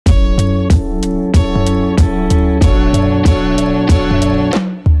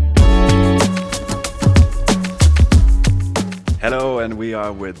we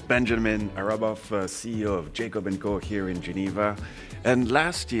are with Benjamin Arabov, CEO of Jacob & Co. here in Geneva. And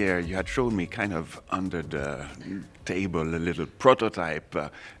last year you had shown me kind of under the table a little prototype.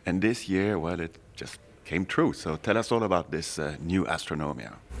 And this year, well, it just came true. So tell us all about this new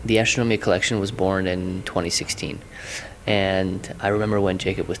Astronomia. The Astronomia collection was born in 2016. And I remember when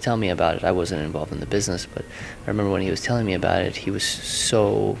Jacob was telling me about it, I wasn't involved in the business, but I remember when he was telling me about it, he was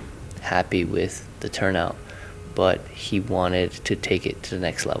so happy with the turnout, but he wanted to take it to the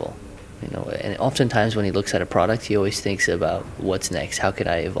next level. You know, and oftentimes when he looks at a product, he always thinks about what's next. How could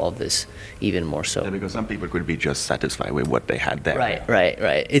I evolve this even more so? Yeah, because some people could be just satisfied with what they had there.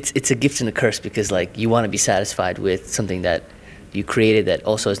 Right. It's a gift and a curse because like you want to be satisfied with something that you created that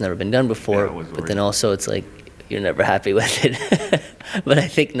also has never been done before, but then also it's like you're never happy with it. But I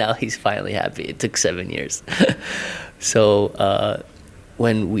think now he's finally happy. It took 7 years. So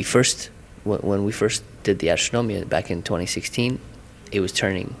when we first did the Astronomia back in 2016, it was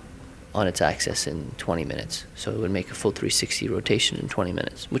turning on its axis in 20 minutes. So it would make a full 360 rotation in 20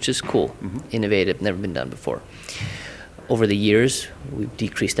 minutes, which is cool, innovative, never been done before. Over the years, we've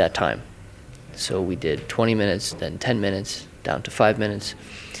decreased that time. So we did 20 minutes, then 10 minutes, down to 5 minutes.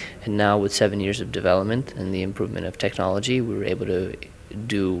 And now with 7 years of development and the improvement of technology, we were able to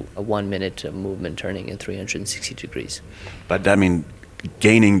do a 1 minute of movement turning in 360 degrees. But I mean,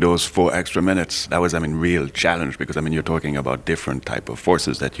 gaining those 4 extra minutes, that was, real challenge because, you're talking about different type of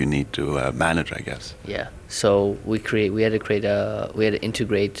forces that you need to manage, I guess. Yeah. So we had to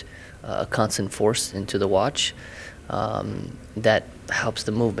integrate a constant force into the watch that helps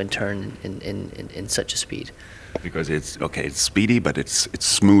the movement turn in such a speed. Because it's speedy, but it's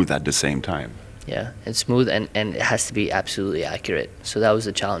smooth at the same time. Yeah, it's smooth and it has to be absolutely accurate. So that was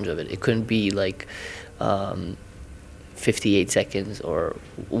the challenge of it. It couldn't be like 58 seconds or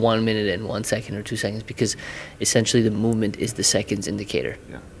 1 minute and 1 second or 2 seconds because essentially the movement is the seconds indicator,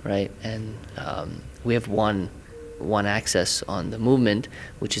 right? And we have one axis on the movement,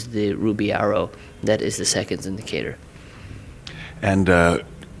 which is the ruby arrow. That is the seconds indicator. And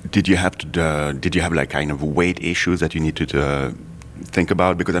did you have like kind of weight issues that you needed to think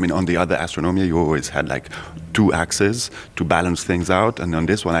about? Because on the other Astronomia you always had like 2 axes to balance things out, and on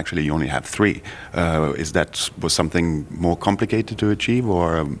this one actually you only have 3. Was something more complicated to achieve,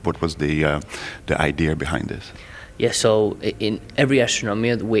 or what was the idea behind this? Yeah, so in every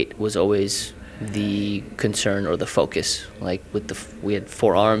Astronomia the weight was always the concern or the focus. Like we had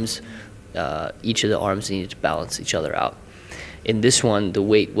 4 arms, each of the arms needed to balance each other out. In this one, the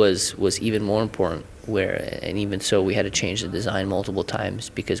weight was even more important. And even so, we had to change the design multiple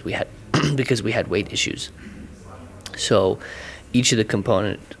times because we had weight issues. So, each of the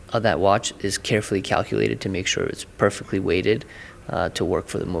components of that watch is carefully calculated to make sure it's perfectly weighted to work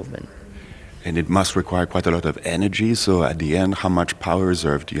for the movement. And it must require quite a lot of energy. So, at the end, how much power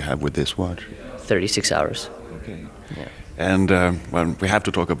reserve do you have with this watch? 36 hours. Okay. Yeah. And we have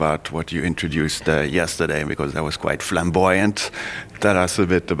to talk about what you introduced yesterday because that was quite flamboyant. Tell us a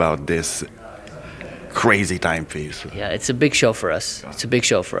bit about this crazy timepiece. Yeah, it's a big show for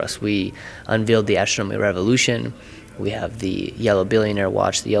us. We unveiled the Astronomy Revolution. We have the Yellow Billionaire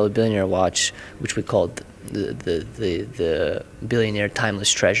watch. The Yellow Billionaire watch, which we called the Billionaire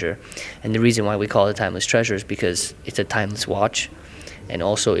Timeless Treasure. And the reason why we call it Timeless Treasure is because it's a timeless watch. And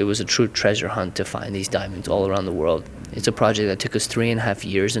also, it was a true treasure hunt to find these diamonds all around the world. It's a project that took us 3.5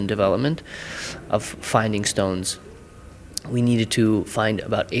 years in development of finding stones. We needed to find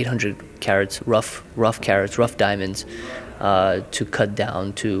about 800 carats, rough diamonds, to cut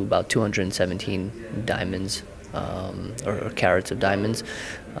down to about 217 diamonds or carats of diamonds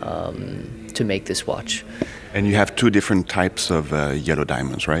to make this watch. And you have 2 different types of yellow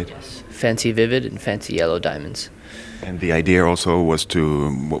diamonds, right? Yes, fancy vivid and fancy yellow diamonds. And the idea also was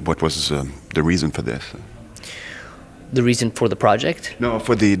what was the reason for this? The reason for the project? No,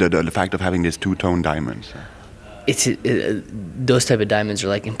 for the fact of having these 2-tone diamonds. Those type of diamonds are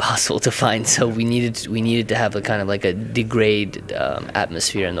like impossible to find, so we needed to have a kind of like a degrade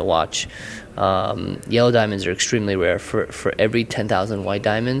atmosphere in the watch. Yellow diamonds are extremely rare. For every 10,000 white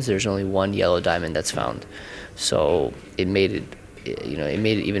diamonds, there's only 1 yellow diamond that's found. So it made it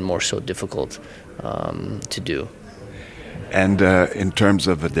even more so difficult to do. And in terms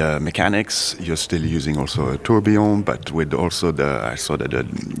of the mechanics, you're still using also a tourbillon, but with also I saw that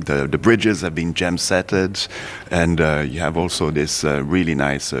the bridges have been gem-setted, and you have also this really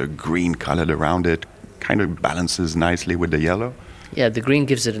nice green colored around it, kind of balances nicely with the yellow. Yeah, the green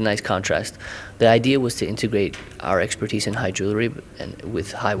gives it a nice contrast. The idea was to integrate our expertise in high jewelry and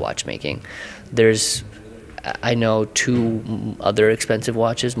with high watchmaking. I know 2 other more expensive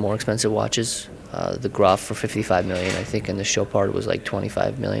watches The Graph for 55 million, I think, and the show part was like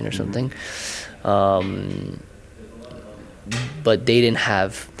 25 million or something. But they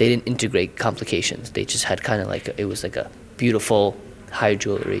didn't integrate complications. They just had kind of like it was like a beautiful high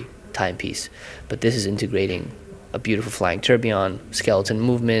jewelry timepiece. But this is integrating a beautiful flying tourbillon, skeleton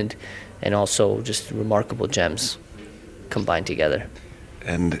movement, and also just remarkable gems combined together.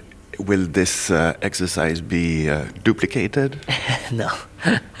 And will this exercise be duplicated? No,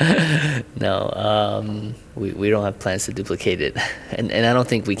 no. We don't have plans to duplicate it, and I don't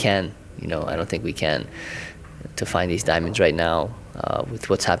think we can. I don't think we can. To find these diamonds right now, with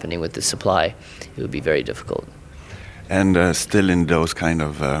what's happening with the supply, it would be very difficult. And still in those kind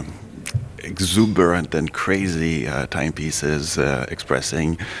of exuberant and crazy timepieces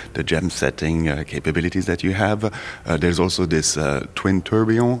expressing the gem setting capabilities that you have, there's also this twin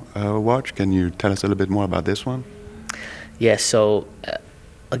tourbillon watch. Can you tell us a little bit more about this one? Yeah, so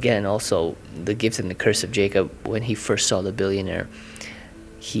again, also the gift and the curse of Jacob. When he first saw the billionaire,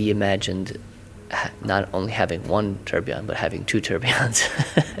 he imagined not only having one tourbillon, but having two tourbillons,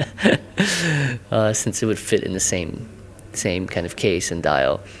 since it would fit in the same kind of case and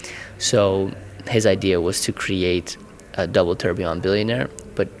dial. So his idea was to create a double tourbillon billionaire,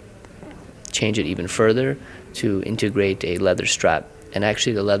 but change it even further to integrate a leather strap. And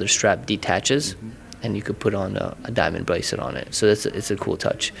actually the leather strap detaches, and you could put on a diamond bracelet on it. So it's a cool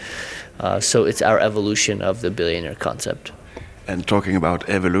touch. So it's our evolution of the billionaire concept. And talking about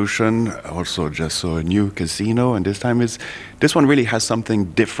evolution, also just saw a new casino, and this one really has something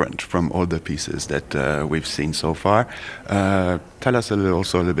different from all the pieces that we've seen so far. Tell us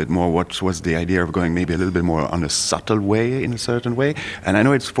also a little bit more. What was the idea of going maybe a little bit more on a subtle way, in a certain way? And I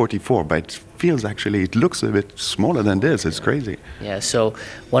know it's 44, but it feels actually, it looks a bit smaller than this. It's crazy. Yeah. So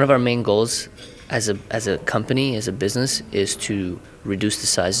one of our main goals as a company, as a business, is to reduce the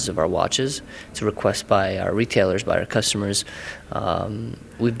sizes of our watches. It's a request by our retailers, by our customers.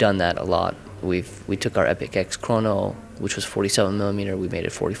 We've done that a lot. We took our Epic X Chrono, which was 47 millimeter. We made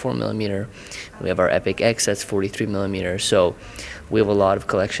it 44 millimeter. We have our Epic X that's 43 millimeter. So we have a lot of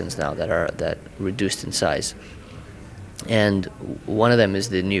collections now that reduced in size. And one of them is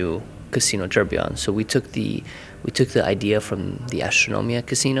the new Casino tourbillon. So we took the idea from the Astronomia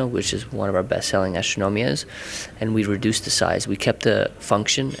Casino, which is one of our best-selling Astronomias, and we reduced the size. We kept the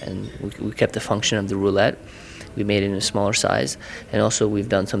function, and we kept the function of the roulette. We made it in a smaller size, and also we've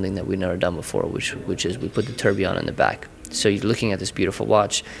done something that we've never done before, which is we put the tourbillon in the back. So you're looking at this beautiful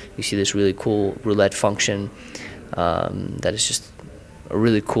watch, you see this really cool roulette function that is just a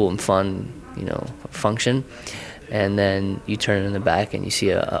really cool and fun, function. And then you turn it in the back and you see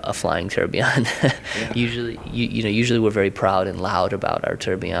a flying tourbillon. Yeah. Usually we're very proud and loud about our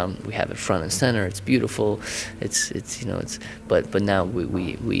tourbillon. We have it front and center. It's beautiful. But now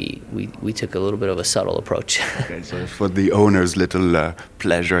we took a little bit of a subtle approach. Okay, so for the owner's little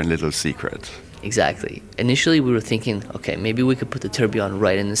pleasure and little secret. Exactly. Initially, we were thinking, okay, maybe we could put the tourbillon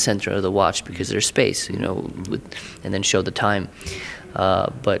right in the center of the watch because there's space, and then show the time.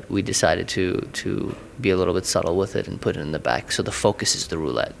 But we decided to be a little bit subtle with it and put it in the back, so the focus is the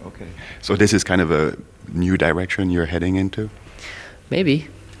roulette. Okay. So this is kind of a new direction you're heading into? Maybe.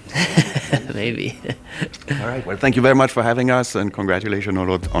 Maybe. All right. Well, thank you very much for having us, and congratulations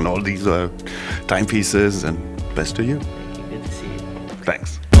on all these timepieces, and best to you. Thank you. Good to see you.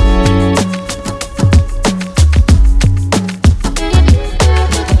 Thanks.